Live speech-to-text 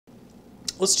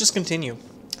let's just continue.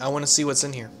 I want to see what's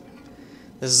in here.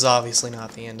 This is obviously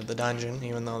not the end of the dungeon,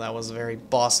 even though that was a very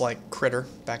boss-like critter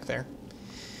back there.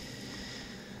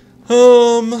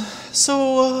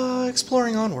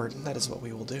 Exploring onward, that is what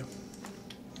we will do.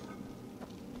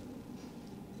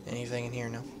 Anything in here?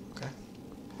 No. Okay.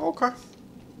 Okay.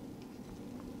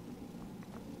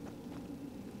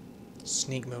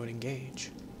 Sneak mode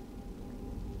engage.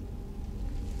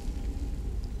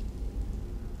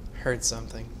 Heard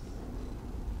something.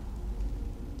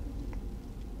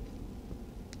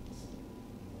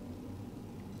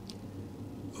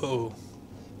 Oh.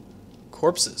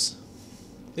 Corpses.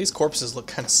 These corpses look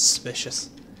kind of suspicious.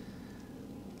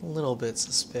 A little bit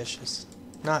suspicious.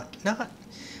 Not, I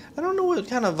don't know what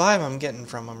kind of vibe I'm getting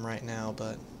from them right now,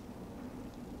 but...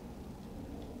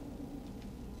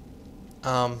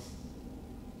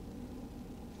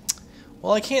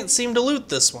 Well, I can't seem to loot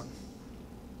this one.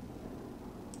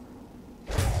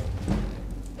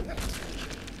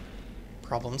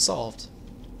 Problem solved.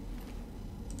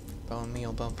 Bone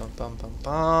meal, bum, bum, bum, bum,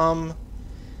 bum.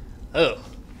 Oh. Well,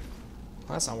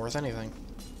 that's not worth anything.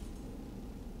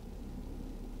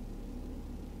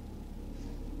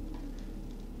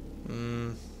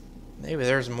 Maybe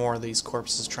there's more of these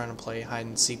corpses trying to play hide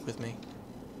and seek with me.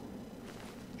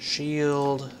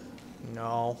 Shield.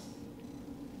 No.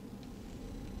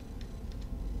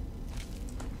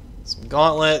 Some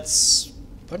gauntlets.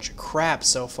 Bunch of crap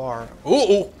so far.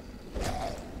 Ooh!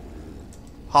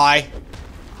 Hi.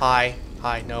 Hi.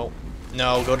 Hi. No.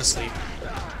 No, go to sleep.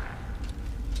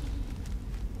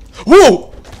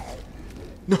 Whoa!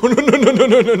 No, no, no, no, no,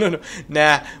 no, no, no, no.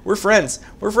 Nah, we're friends.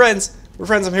 We're friends. We're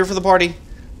friends. I'm here for the party.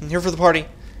 I'm here for the party.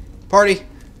 Party.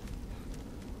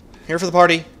 Here for the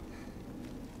party.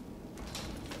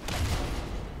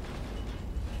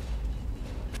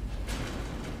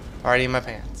 Party in my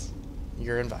pants.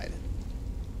 You're invited.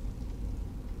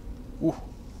 Ooh.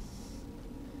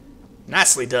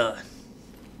 Nicely done.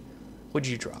 What'd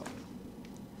you drop?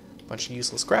 Bunch of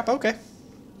useless crap. Okay.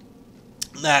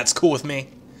 That's cool with me.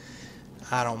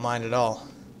 I don't mind at all.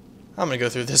 I'm gonna go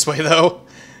through this way though,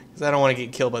 because I don't want to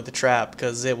get killed by the trap,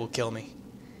 because it will kill me.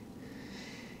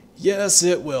 Yes,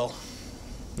 it will.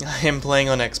 I am playing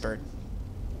on expert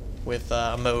with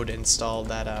a mode installed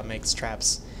that makes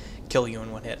traps kill you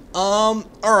in one hit.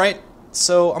 Alright,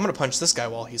 so I'm gonna punch this guy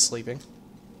while he's sleeping.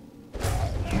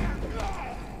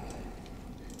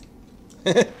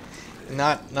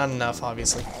 Not enough,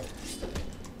 obviously.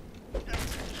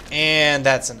 And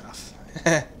that's enough.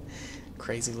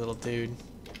 Crazy little dude.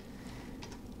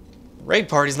 Raid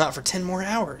party's not for 10 more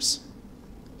hours.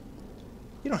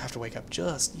 You don't have to wake up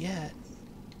just yet.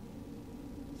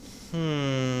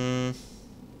 Now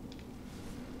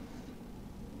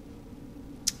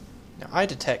I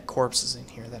detect corpses in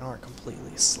here that aren't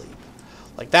completely asleep.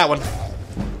 Like that one.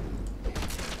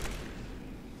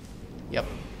 Yep.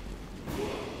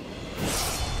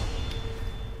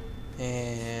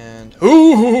 And...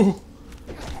 Ooh!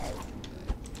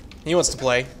 He wants to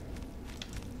play.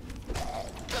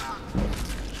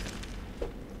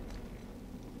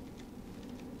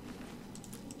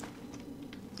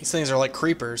 These things are like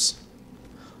creepers.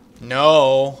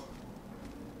 No.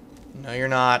 No, you're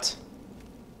not.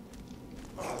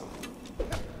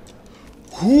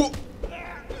 Ooh.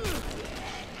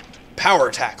 Power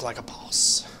attack like a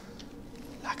boss.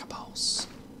 Like a boss.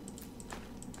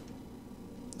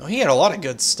 Oh, he had a lot of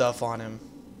good stuff on him.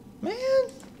 Man,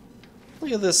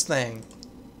 look at this thing.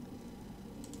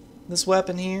 This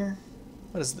weapon here.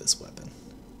 What is this weapon?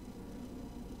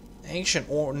 Ancient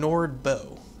Nord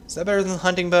bow. Is that better than the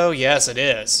hunting bow? Yes, it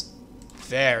is.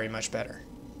 Very much better.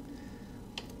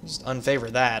 Just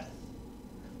unfavor that.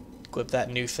 Equip that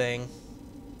new thing.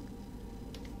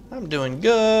 I'm doing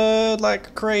good like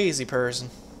a crazy person.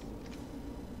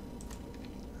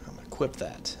 I'm gonna equip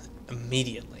that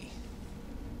immediately.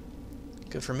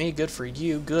 Good for me, good for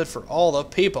you, good for all the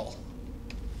people.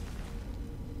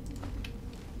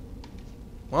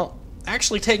 Well,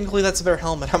 actually, technically that's a better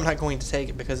helmet. I'm not going to take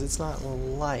it because it's not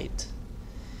light.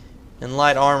 And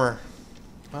light armor,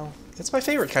 well, it's my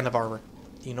favorite kind of armor.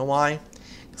 Do you know why?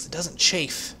 Because it doesn't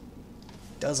chafe.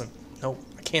 It doesn't. Nope,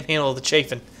 I can't handle the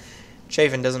chafing.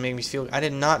 Chafing doesn't make me feel... I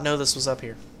did not know this was up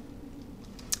here.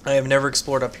 I have never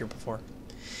explored up here before.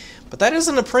 But that is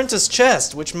an apprentice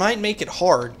chest, which might make it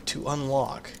hard to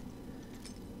unlock.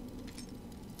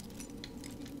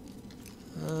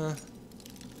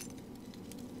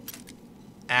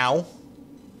 Ow.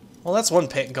 Well, that's one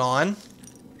pit gone.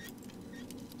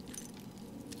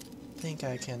 I think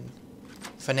I can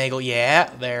finagle. Yeah,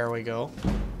 there we go.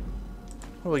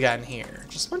 What do we got in here?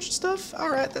 Just a bunch of stuff?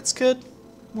 Alright, that's good.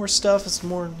 More stuff is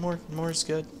more is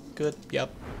good. Good. Yep.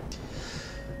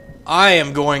 I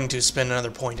am going to spend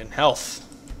another point in health.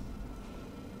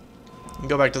 And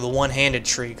go back to the one-handed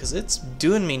tree, because it's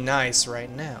doing me nice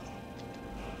right now.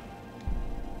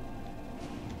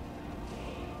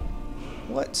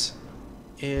 What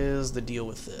is the deal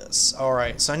with this?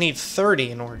 Alright, so I need 30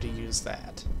 in order to use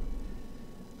that.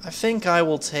 I think I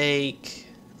will take...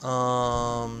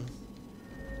 what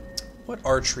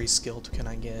archery skill can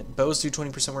I get? Bows do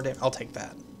 20% more damage. I'll take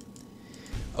that.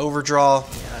 Overdraw.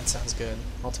 Yeah, that sounds good.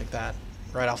 I'll take that.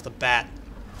 Right off the bat.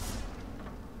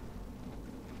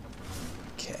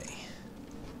 Okay.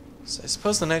 So I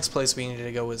suppose the next place we needed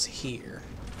to go is here.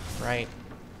 Right?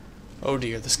 Oh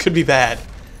dear, this could be bad.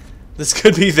 This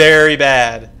could be very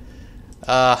bad.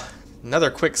 Another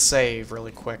quick save,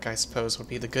 really quick, I suppose, would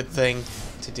be the good thing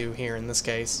to do here in this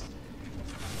case.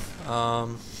 I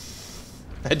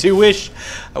wish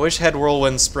I had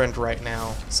Whirlwind Sprint right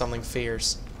now. Something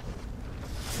fierce.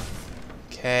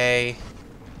 Okay.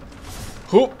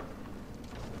 Whoop.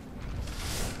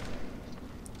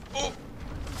 Oh.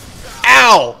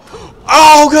 Ow!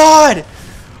 Oh god!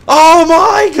 Oh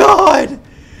my god!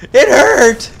 It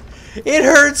hurt! It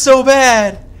hurt so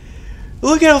bad!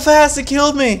 Look at how fast it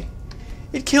killed me!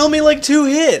 It killed me like 2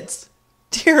 hits!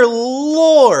 Dear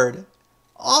lord!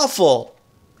 Awful!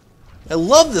 I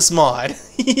love this mod!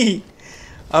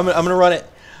 I'm gonna run it.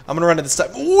 I'm gonna run it this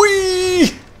time.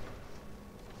 Whee!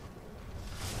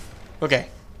 Okay.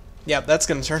 Yep, that's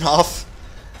gonna turn off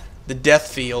the death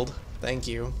field. Thank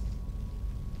you.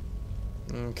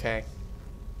 Okay.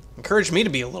 Encourage me to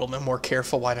be a little bit more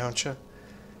careful, why don't you?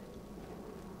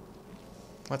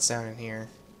 What's down in here?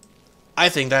 I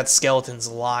think that skeleton's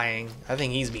lying. I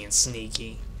think he's being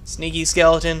sneaky. Sneaky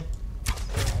skeleton?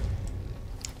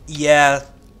 Yeah.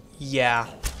 Yeah.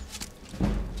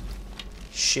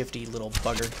 Shifty little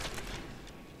bugger.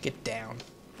 Get down.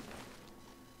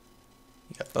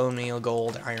 You got bone meal,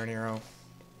 gold, iron arrow.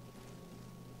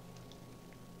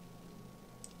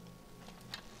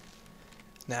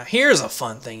 Now here's a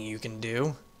fun thing you can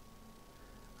do.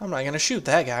 I'm not gonna shoot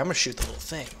that guy, I'm gonna shoot the little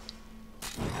thing.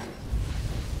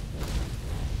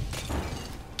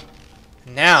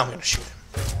 Now I'm gonna shoot him.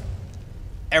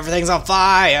 Everything's on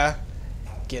fire.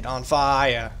 Get on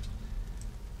fire.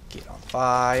 Get on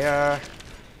fire.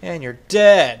 And you're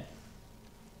dead.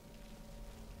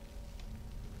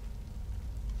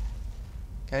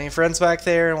 Got any friends back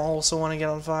there and also want to get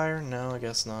on fire? No, I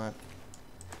guess not.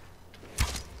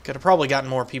 Could have probably gotten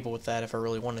more people with that if I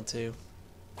really wanted to.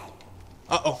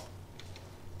 Uh-oh.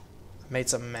 I made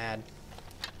something mad.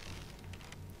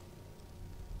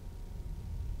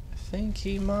 I think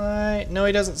he might... No,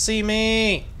 he doesn't see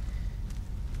me!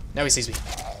 Now he sees me.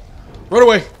 Run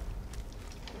away!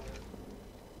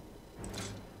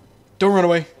 Don't run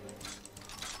away!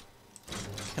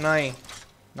 Can I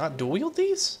not dual wield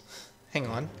these? Hang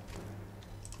on.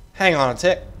 Hang on a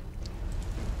tick.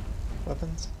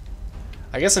 Weapons.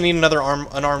 I guess I need another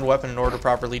unarmed weapon in order to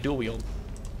properly dual wield.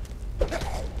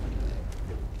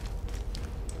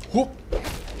 Whoop.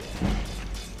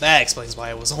 That explains why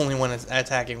I was only one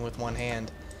attacking with one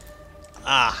hand.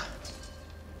 Ah.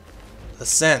 The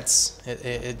sense.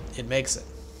 It makes it.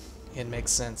 It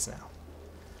makes sense now.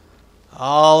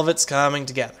 All of it's coming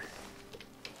together.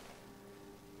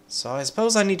 So I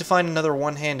suppose I need to find another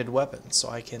one-handed weapon so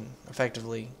I can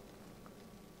effectively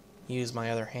use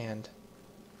my other hand.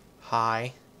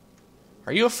 Hi.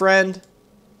 Are you a friend?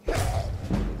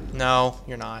 No,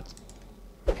 you're not.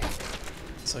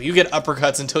 So you get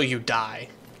uppercuts until you die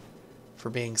for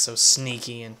being so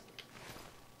sneaky and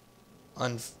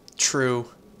untrue.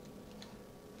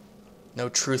 No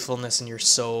truthfulness in your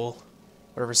soul.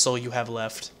 Whatever soul you have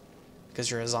left. Because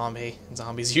you're a zombie. And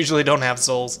zombies usually don't have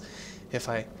souls. If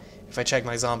I check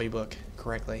my zombie book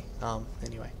correctly.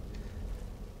 Anyway.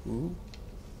 Ooh.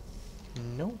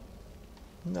 Nope.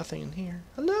 Nothing in here.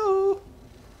 Hello?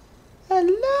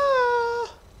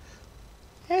 Hello?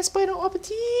 Es bueno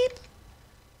appetit?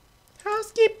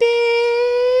 Housekeeping?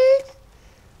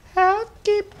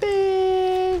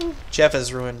 Housekeeping? Jeff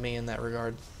has ruined me in that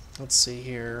regard. Let's see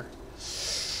here.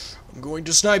 I'm going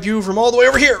to snipe you from all the way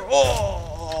over here.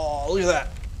 Oh, look at that.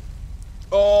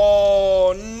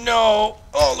 Oh, no.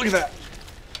 Oh, look at that.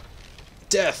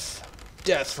 Death.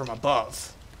 Death from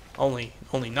above. Only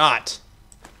not.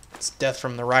 It's death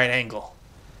from the right angle.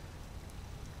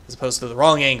 As opposed to the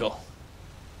wrong angle.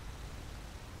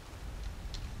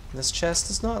 This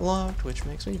chest is not locked, which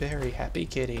makes me very happy,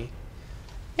 kitty.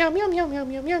 Meow, meow, meow, meow,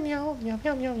 meow, meow, meow, meow,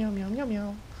 meow, meow, meow, meow, meow,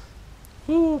 meow.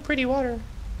 Ooh, pretty water.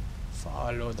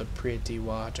 Follow the pretty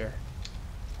water.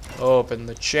 Open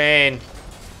the chain.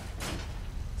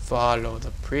 Follow the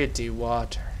pretty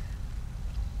water.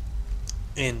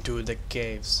 into the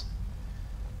caves.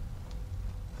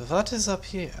 What is up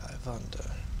here, I wonder?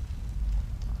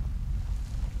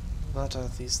 What are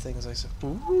these things I saw?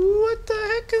 What the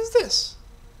heck is this?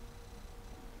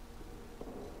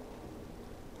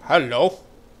 Hello.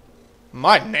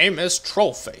 My name is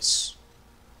Trollface.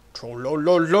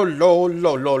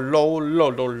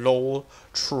 Trollolololololololol.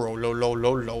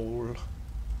 Trollolololol.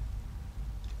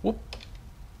 Whoop.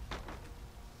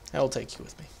 I'll take you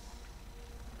with me.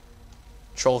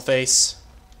 Trollface,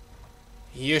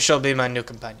 you shall be my new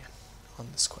companion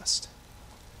on this quest.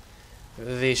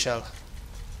 We shall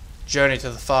journey to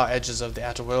the far edges of the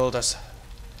outer world as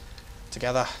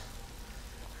together,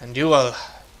 and you will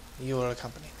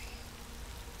accompany me.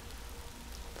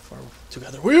 For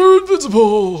together we are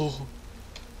invincible.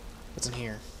 What's in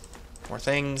here? More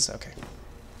things? Okay.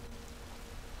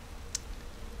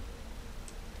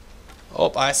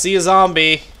 Oh, I see a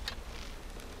zombie.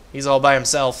 He's all by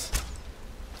himself.